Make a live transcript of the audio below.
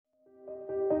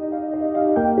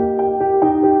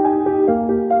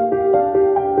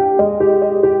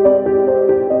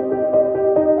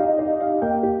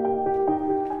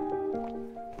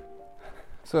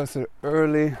So it's an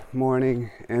early morning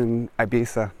in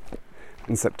Ibiza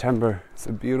in September. It's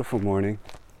a beautiful morning.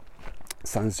 The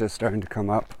sun's just starting to come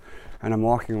up, and I'm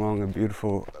walking along a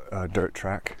beautiful dirt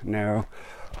track, narrow,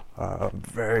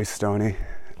 very stony,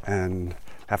 and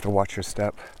have to watch your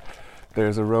step.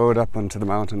 There's a road up onto the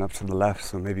mountain up to the left,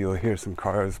 so maybe you'll hear some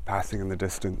cars passing in the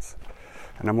distance.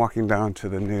 And I'm walking down to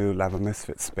the new Lava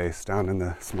Misfit space down in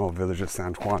the small village of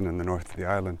San Juan in the north of the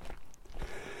island.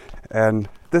 And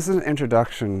this is an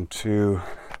introduction to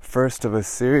first of a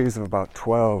series of about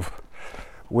 12,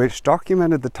 which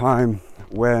documented the time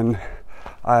when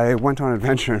I went on an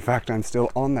adventure. In fact, I'm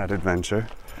still on that adventure,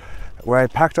 where I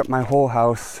packed up my whole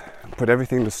house, put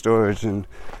everything to storage,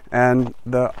 and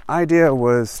the idea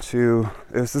was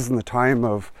this is in the time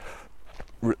of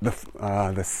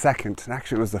the second,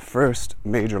 actually it was the first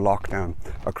major lockdown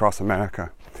across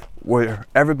America, where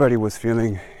everybody was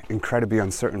feeling incredibly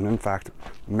uncertain. In fact,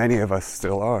 many of us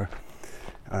still are,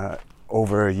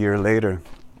 over a year later,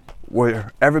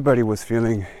 where everybody was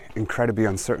feeling incredibly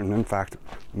uncertain. In fact,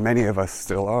 many of us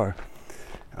still are,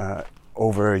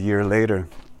 over a year later.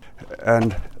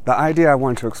 And the idea I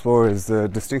want to explore is the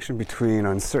distinction between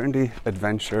uncertainty,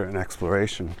 adventure, and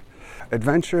exploration.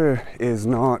 Adventure is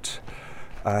not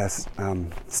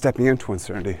stepping into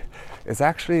uncertainty. It's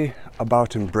actually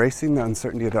about embracing the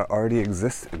uncertainty that already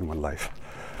exists in one life,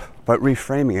 but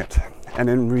reframing it, and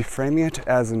in reframing it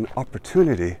as an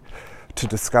opportunity to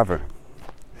discover.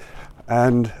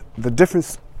 And the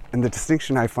difference and the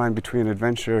distinction I find between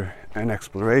adventure and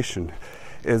exploration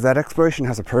is that exploration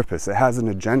has a purpose. It has an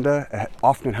agenda. It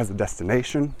often has a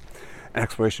destination, an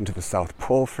exploration to the South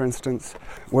Pole, for instance.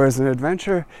 Whereas in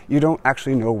adventure, you don't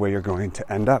actually know where you're going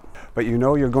to end up, but you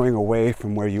know you're going away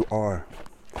from where you are.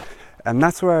 And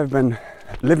that's where I've been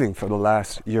living for the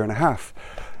last year and a half.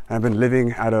 I've been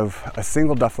living out of a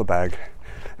single duffel bag,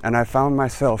 and I found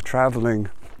myself traveling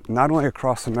not only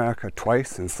across America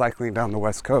twice and cycling down the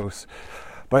West Coast,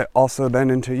 but also then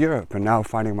into Europe, and now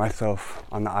finding myself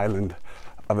on the island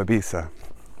of Ibiza.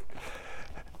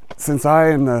 Since I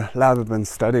in the lab have been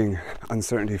studying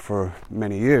uncertainty for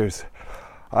many years,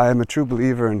 I am a true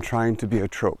believer in trying to be a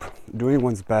trope, doing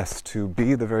one's best to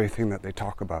be the very thing that they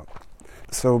talk about.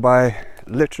 So by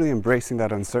literally embracing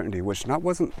that uncertainty, which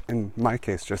wasn't in my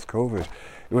case just COVID,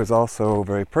 it was also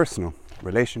very personal,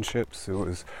 relationships, it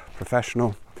was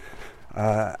professional,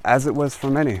 as it was for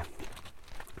many.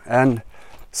 And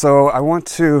so I want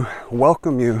to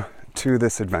welcome you to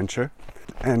this adventure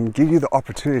and give you the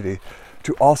opportunity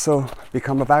to also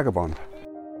become a vagabond.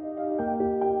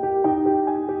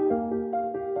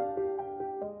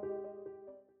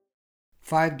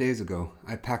 "5 days ago,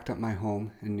 I packed up my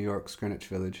home in New York's Greenwich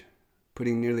Village,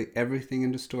 putting nearly everything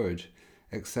into storage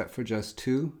except for just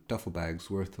 2 duffel bags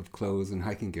worth of clothes and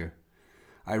hiking gear.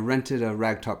 I rented a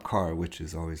ragtop car, which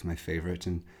is always my favorite,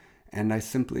 and I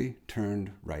simply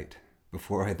turned right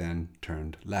before I then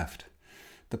turned left.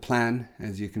 The plan,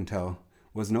 as you can tell,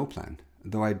 was no plan,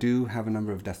 though I do have a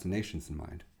number of destinations in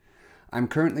mind. I'm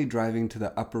currently driving to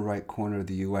the upper right corner of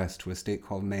the US to a state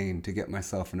called Maine to get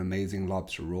myself an amazing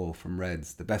lobster roll from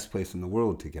Red's, the best place in the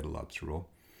world to get a lobster roll.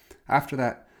 After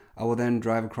that, I will then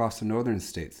drive across the northern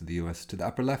states of the US to the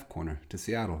upper left corner to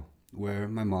Seattle, where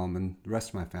my mom and the rest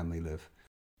of my family live.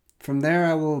 From there,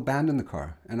 I will abandon the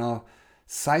car and I'll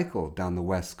cycle down the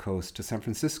west coast to San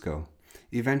Francisco,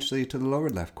 eventually to the lower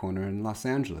left corner in Los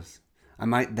Angeles. I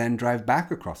might then drive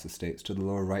back across the states to the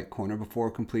lower right corner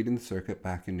before completing the circuit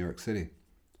back in New York City.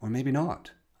 Or maybe not.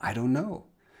 I don't know.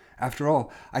 After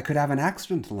all, I could have an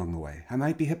accident along the way. I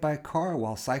might be hit by a car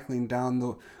while cycling down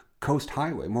the coast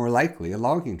highway, more likely a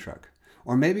logging truck.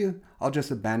 Or maybe I'll just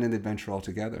abandon the adventure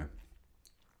altogether.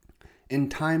 In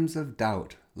times of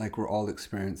doubt, like we're all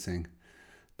experiencing,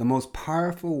 the most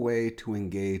powerful way to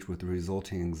engage with the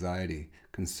resulting anxiety,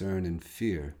 concern, and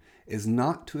fear is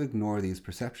not to ignore these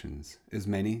perceptions, as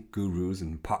many gurus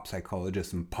and pop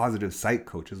psychologists and positive psych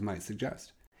coaches might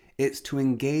suggest. It's to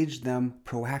engage them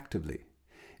proactively.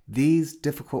 These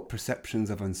difficult perceptions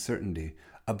of uncertainty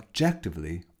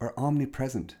objectively are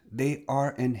omnipresent. They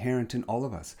are inherent in all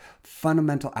of us,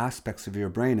 fundamental aspects of your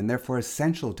brain, and therefore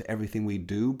essential to everything we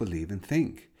do, believe, and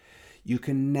think. You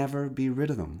can never be rid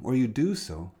of them, or you do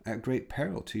so at great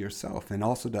peril to yourself and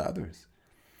also to others.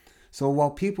 So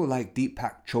while people like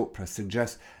Deepak Chopra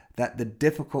suggest that the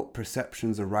difficult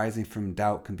perceptions arising from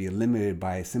doubt can be eliminated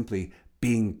by simply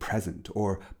being present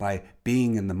or by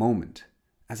being in the moment,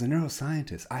 as a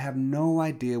neuroscientist, I have no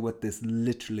idea what this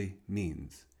literally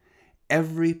means.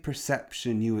 Every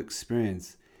perception you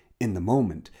experience in the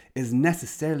moment is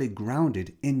necessarily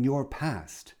grounded in your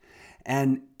past.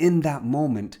 And in that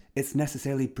moment, it's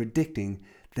necessarily predicting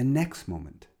the next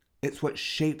moment. It's what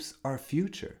shapes our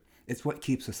future. It's what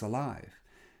keeps us alive.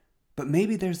 But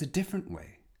maybe there's a different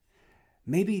way.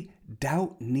 Maybe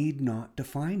doubt need not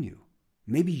define you.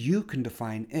 Maybe you can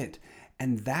define it,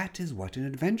 and that is what an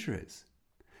adventure is.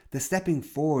 The stepping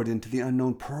forward into the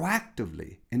unknown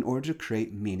proactively in order to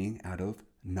create meaning out of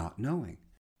not knowing.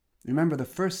 Remember, the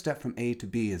first step from A to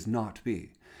B is not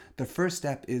B. The first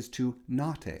step is to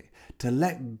not A, to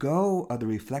let go of the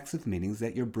reflexive meanings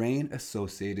that your brain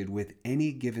associated with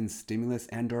any given stimulus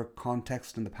and or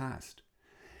context in the past.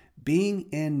 Being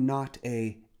in not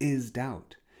A is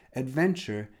doubt.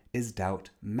 Adventure is doubt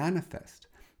manifest,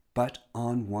 but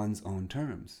on one's own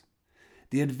terms.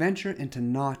 The adventure into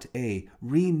not A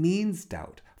re-means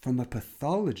doubt from a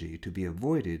pathology to be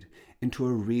avoided into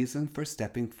a reason for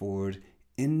stepping forward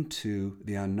into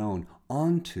the unknown,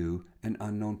 onto an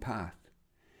unknown path.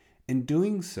 In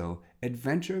doing so,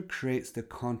 adventure creates the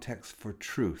context for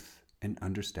truth and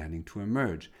understanding to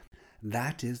emerge.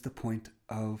 That is the point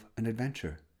of an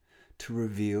adventure, to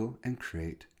reveal and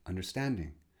create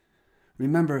understanding.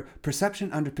 Remember,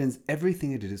 perception underpins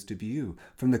everything it is to be you,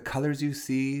 from the colors you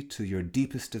see to your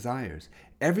deepest desires.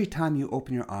 Every time you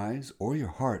open your eyes or your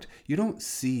heart, you don't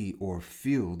see or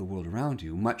feel the world around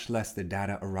you, much less the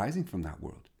data arising from that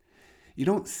world. You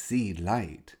don't see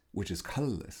light, which is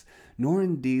colorless, nor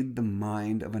indeed the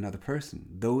mind of another person,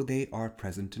 though they are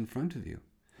present in front of you.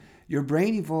 Your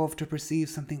brain evolved to perceive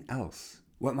something else,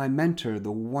 what my mentor,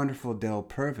 the wonderful Dale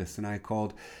Purvis, and I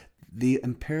called the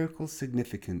empirical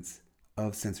significance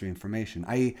of sensory information,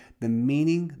 i.e., the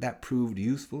meaning that proved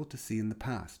useful to see in the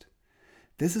past.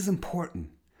 This is important.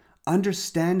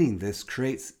 Understanding this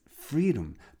creates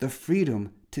freedom, the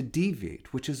freedom to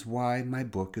deviate, which is why my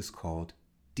book is called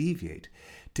Deviate.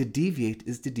 To deviate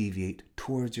is to deviate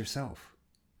towards yourself.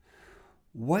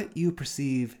 What you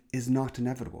perceive is not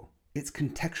inevitable. It's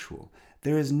contextual.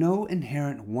 There is no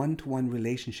inherent one-to-one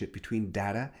relationship between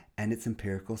data and its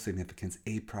empirical significance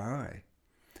a priori.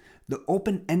 The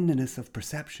open-endedness of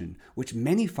perception, which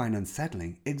many find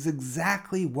unsettling, is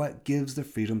exactly what gives the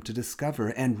freedom to discover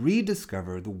and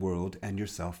rediscover the world and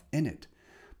yourself in it.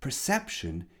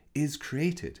 Perception is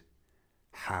created.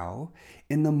 How?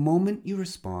 In the moment you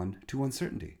respond to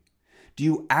uncertainty. Do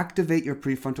you activate your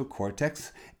prefrontal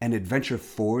cortex and adventure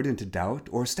forward into doubt,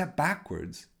 or step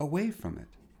backwards away from it?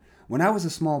 When I was a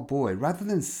small boy, rather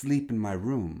than sleep in my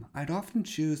room, I'd often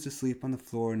choose to sleep on the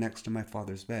floor next to my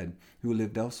father's bed, who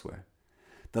lived elsewhere.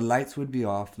 The lights would be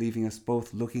off, leaving us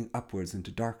both looking upwards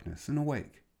into darkness and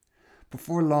awake.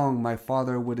 Before long, my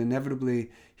father would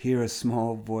inevitably hear a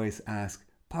small voice ask,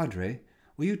 "Padre,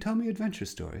 will you tell me an adventure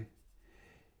story?"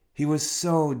 He was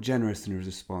so generous in his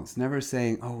response, never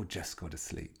saying, "Oh, just go to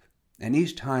sleep." And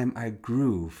each time I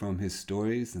grew from his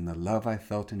stories and the love I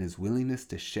felt in his willingness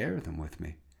to share them with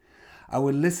me. I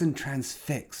would listen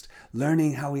transfixed,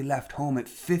 learning how he left home at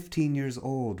 15 years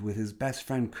old with his best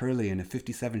friend Curly in a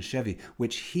 57 Chevy,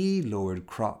 which he lowered,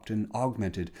 cropped, and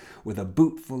augmented with a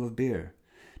boot full of beer,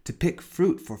 to pick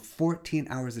fruit for 14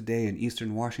 hours a day in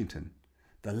eastern Washington,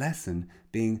 the lesson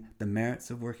being the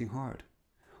merits of working hard.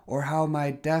 Or how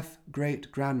my deaf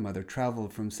great-grandmother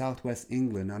traveled from southwest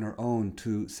England on her own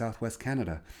to southwest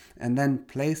Canada, and then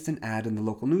placed an ad in the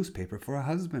local newspaper for a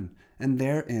husband, and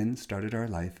therein started our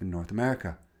life in North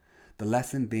America, the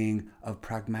lesson being of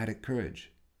pragmatic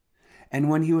courage. And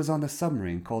when he was on the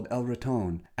submarine called El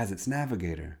Raton as its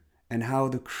navigator, and how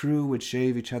the crew would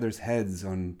shave each other's heads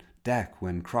on deck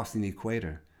when crossing the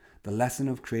equator, the lesson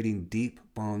of creating deep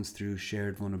bonds through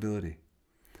shared vulnerability.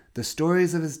 The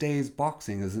stories of his days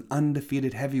boxing as an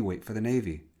undefeated heavyweight for the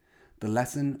Navy, the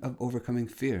lesson of overcoming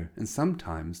fear and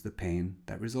sometimes the pain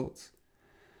that results.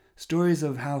 Stories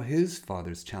of how his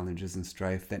father's challenges and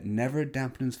strife that never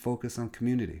dampened his focus on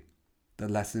community, the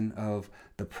lesson of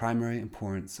the primary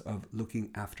importance of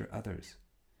looking after others.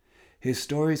 His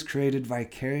stories created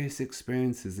vicarious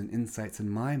experiences and insights in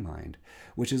my mind,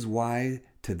 which is why,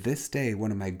 to this day,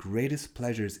 one of my greatest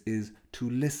pleasures is to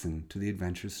listen to the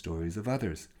adventure stories of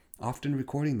others, often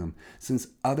recording them, since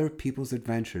other people's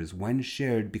adventures, when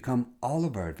shared, become all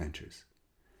of our adventures.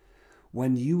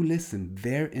 When you listen,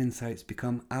 their insights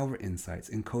become our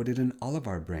insights, encoded in all of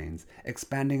our brains,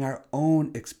 expanding our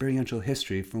own experiential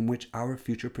history from which our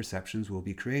future perceptions will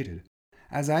be created.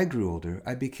 As I grew older,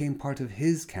 I became part of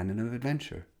his canon of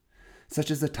adventure, such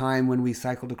as the time when we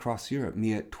cycled across Europe,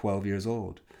 me at 12 years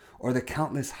old, or the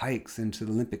countless hikes into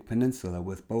the Olympic Peninsula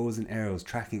with bows and arrows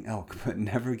tracking elk, but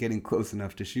never getting close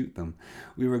enough to shoot them.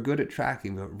 We were good at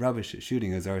tracking, but rubbish at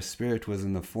shooting, as our spirit was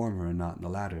in the former and not in the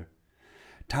latter.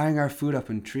 tying our food up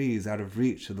in trees out of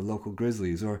reach of the local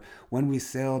grizzlies, or when we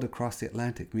sailed across the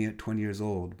Atlantic, me at 20 years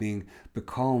old, being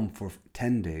becalmed for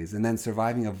 10 days, and then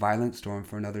surviving a violent storm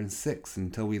for another 6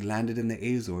 until we landed in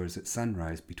the Azores at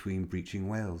sunrise between breaching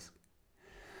whales.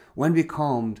 When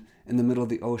becalmed in the middle of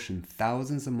the ocean,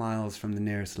 thousands of miles from the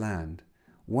nearest land,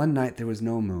 one night there was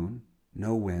no moon,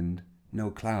 no wind,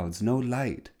 no clouds, no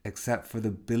light except for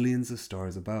the billions of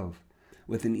stars above.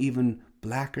 With an even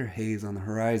blacker haze on the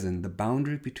horizon, the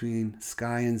boundary between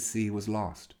sky and sea was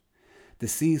lost. The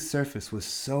sea's surface was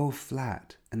so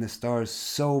flat and the stars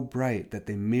so bright that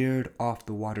they mirrored off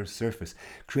the water's surface,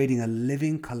 creating a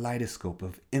living kaleidoscope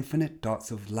of infinite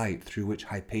dots of light through which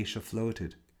Hypatia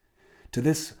floated. To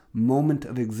this moment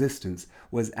of existence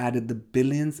was added the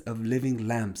billions of living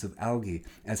lamps of algae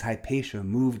as Hypatia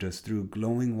moved us through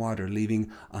glowing water,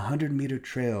 leaving a 100-meter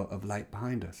trail of light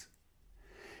behind us.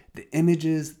 The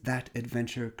images that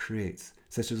adventure creates,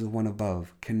 such as the one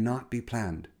above, cannot be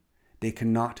planned. They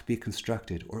cannot be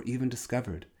constructed or even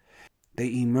discovered.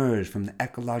 They emerge from the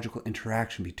ecological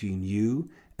interaction between you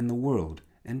and the world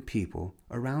and people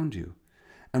around you.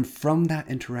 And from that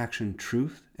interaction,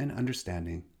 truth and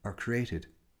understanding are created.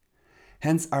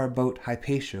 Hence our boat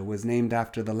Hypatia was named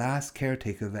after the last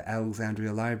caretaker of the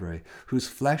Alexandria Library, whose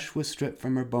flesh was stripped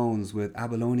from her bones with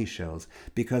abalone shells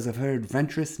because of her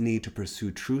adventurous need to pursue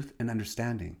truth and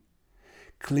understanding.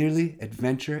 Clearly,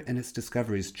 adventure and its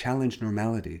discoveries challenge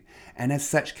normality, and as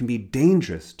such can be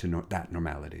dangerous to that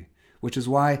normality, which is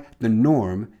why the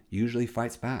norm usually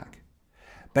fights back.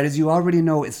 But as you already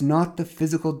know, it's not the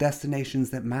physical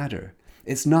destinations that matter.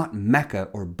 It's not Mecca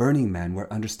or Burning Man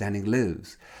where understanding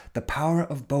lives. The power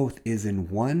of both is in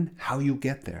 1, how you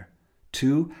get there,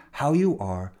 2, how you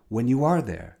are when you are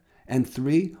there, and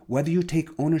 3, whether you take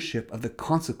ownership of the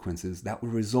consequences that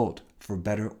will result for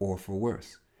better or for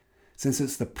worse. Since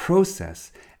it's the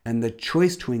process and the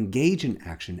choice to engage in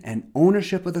action and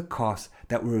ownership of the costs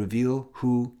that will reveal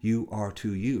who you are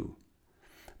to you.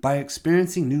 By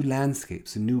experiencing new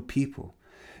landscapes and new people,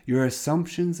 your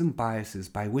assumptions and biases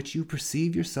by which you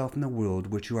perceive yourself in the world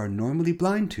which you are normally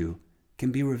blind to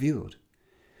can be revealed.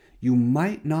 You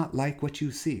might not like what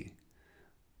you see,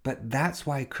 but that's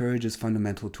why courage is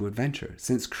fundamental to adventure,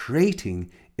 since creating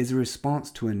is a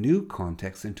response to a new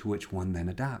context into which one then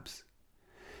adapts.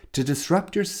 To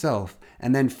disrupt yourself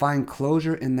and then find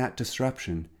closure in that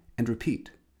disruption and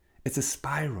repeat. It's a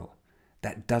spiral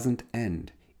that doesn't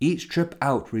end. Each trip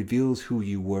out reveals who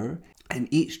you were, and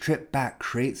each trip back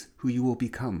creates who you will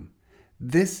become.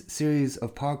 This series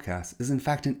of podcasts is in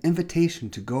fact an invitation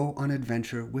to go on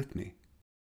adventure with me.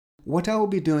 What I will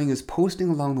be doing is posting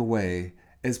along the way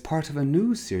as part of a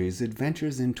new series,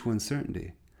 Adventures into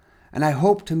Uncertainty. And I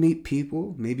hope to meet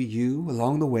people, maybe you,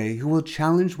 along the way, who will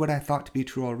challenge what I thought to be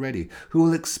true already, who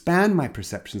will expand my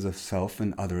perceptions of self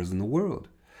and others in the world.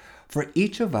 For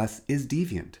each of us is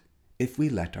deviant, if we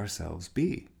let ourselves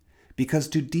be. Because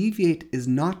to deviate is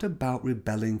not about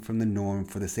rebelling from the norm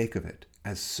for the sake of it,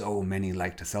 as so many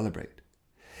like to celebrate.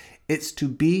 It's to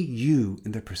be you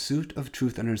in the pursuit of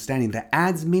truth and understanding that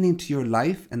adds meaning to your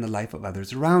life and the life of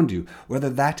others around you. Whether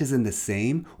that is in the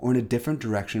same or in a different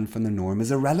direction from the norm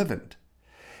is irrelevant.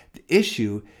 The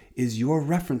issue is your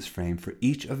reference frame for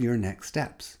each of your next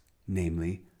steps,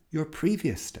 namely your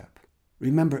previous step.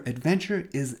 Remember, adventure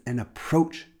is an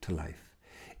approach to life.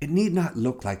 It need not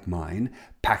look like mine.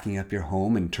 Packing up your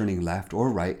home and turning left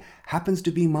or right happens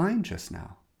to be mine just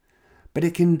now. But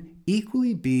it can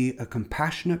equally be a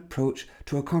compassionate approach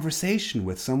to a conversation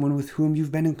with someone with whom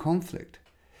you've been in conflict.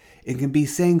 It can be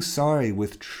saying sorry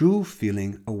with true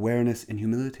feeling, awareness, and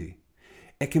humility.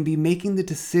 It can be making the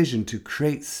decision to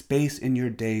create space in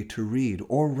your day to read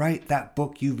or write that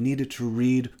book you've needed to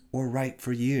read or write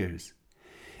for years.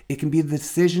 It can be the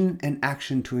decision and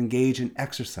action to engage in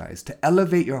exercise, to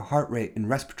elevate your heart rate and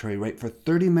respiratory rate for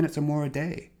 30 minutes or more a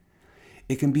day.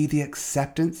 It can be the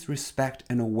acceptance, respect,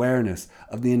 and awareness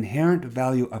of the inherent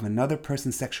value of another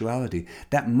person's sexuality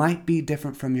that might be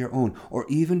different from your own, or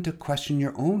even to question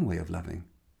your own way of loving.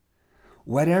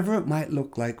 Whatever it might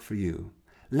look like for you,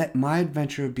 let my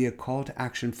adventure be a call to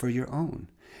action for your own.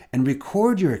 And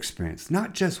record your experience,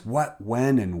 not just what,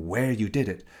 when, and where you did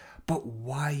it, but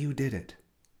why you did it.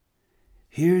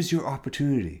 Here's your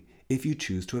opportunity, if you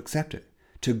choose to accept it,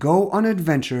 to go on an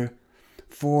adventure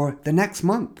for the next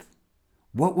month.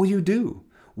 What will you do?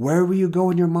 Where will you go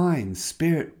in your mind,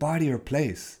 spirit, body, or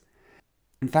place?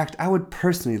 In fact, I would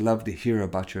personally love to hear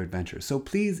about your adventure, so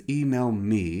please email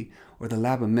me or the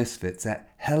Lab of Misfits at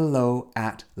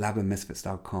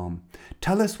hello@labofmisfits.com.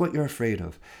 Tell us what you're afraid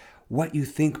of, what you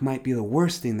think might be the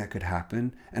worst thing that could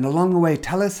happen, and along the way,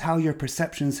 tell us how your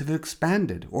perceptions have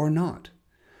expanded or not.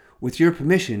 With your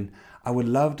permission, I would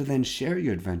love to then share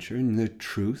your adventure in the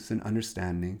truth and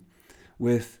understanding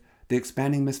with the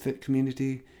Expanding Misfit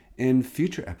community in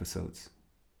future episodes.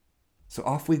 So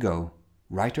off we go,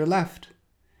 right or left,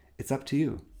 it's up to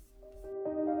you.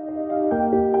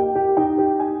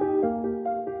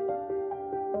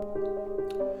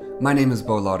 My name is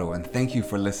Bo Lotto, and thank you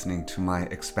for listening to my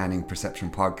Expanding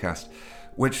Perception podcast,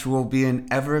 which will be an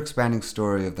ever-expanding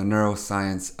story of the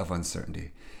neuroscience of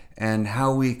uncertainty and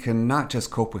how we can not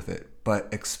just cope with it, but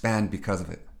expand because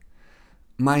of it.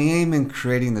 My aim in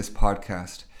creating this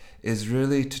podcast is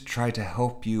really to try to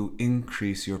help you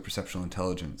increase your perceptual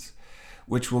intelligence,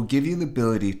 which will give you the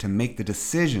ability to make the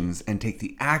decisions and take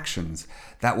the actions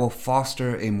that will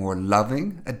foster a more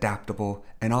loving, adaptable,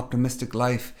 and optimistic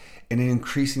life in an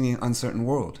increasingly uncertain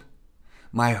world.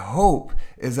 My hope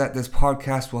is that this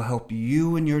podcast will help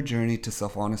you in your journey to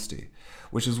self-honesty,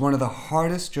 which is one of the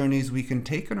hardest journeys we can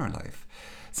take in our life,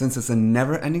 since it's a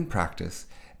never-ending practice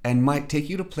and might take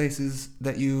you to places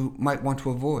that you might want to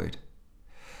avoid.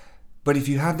 But if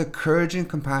you have the courage and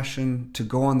compassion to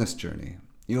go on this journey,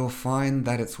 you'll find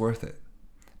that it's worth it,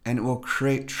 and it will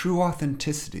create true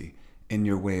authenticity in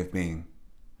your way of being.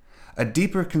 A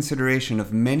deeper consideration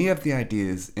of many of the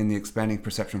ideas in the Expanding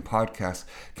Perception podcast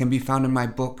can be found in my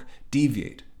book,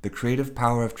 Deviate: The Creative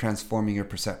Power of Transforming Your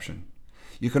Perception.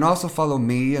 You can also follow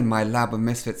me and my Lab of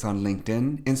Misfits on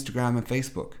LinkedIn, Instagram, and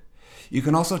Facebook. You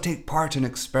can also take part in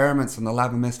experiments on the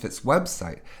Lab of Misfits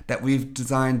website that we've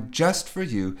designed just for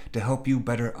you to help you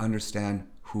better understand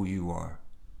who you are.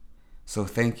 So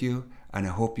thank you, and I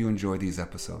hope you enjoy these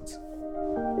episodes.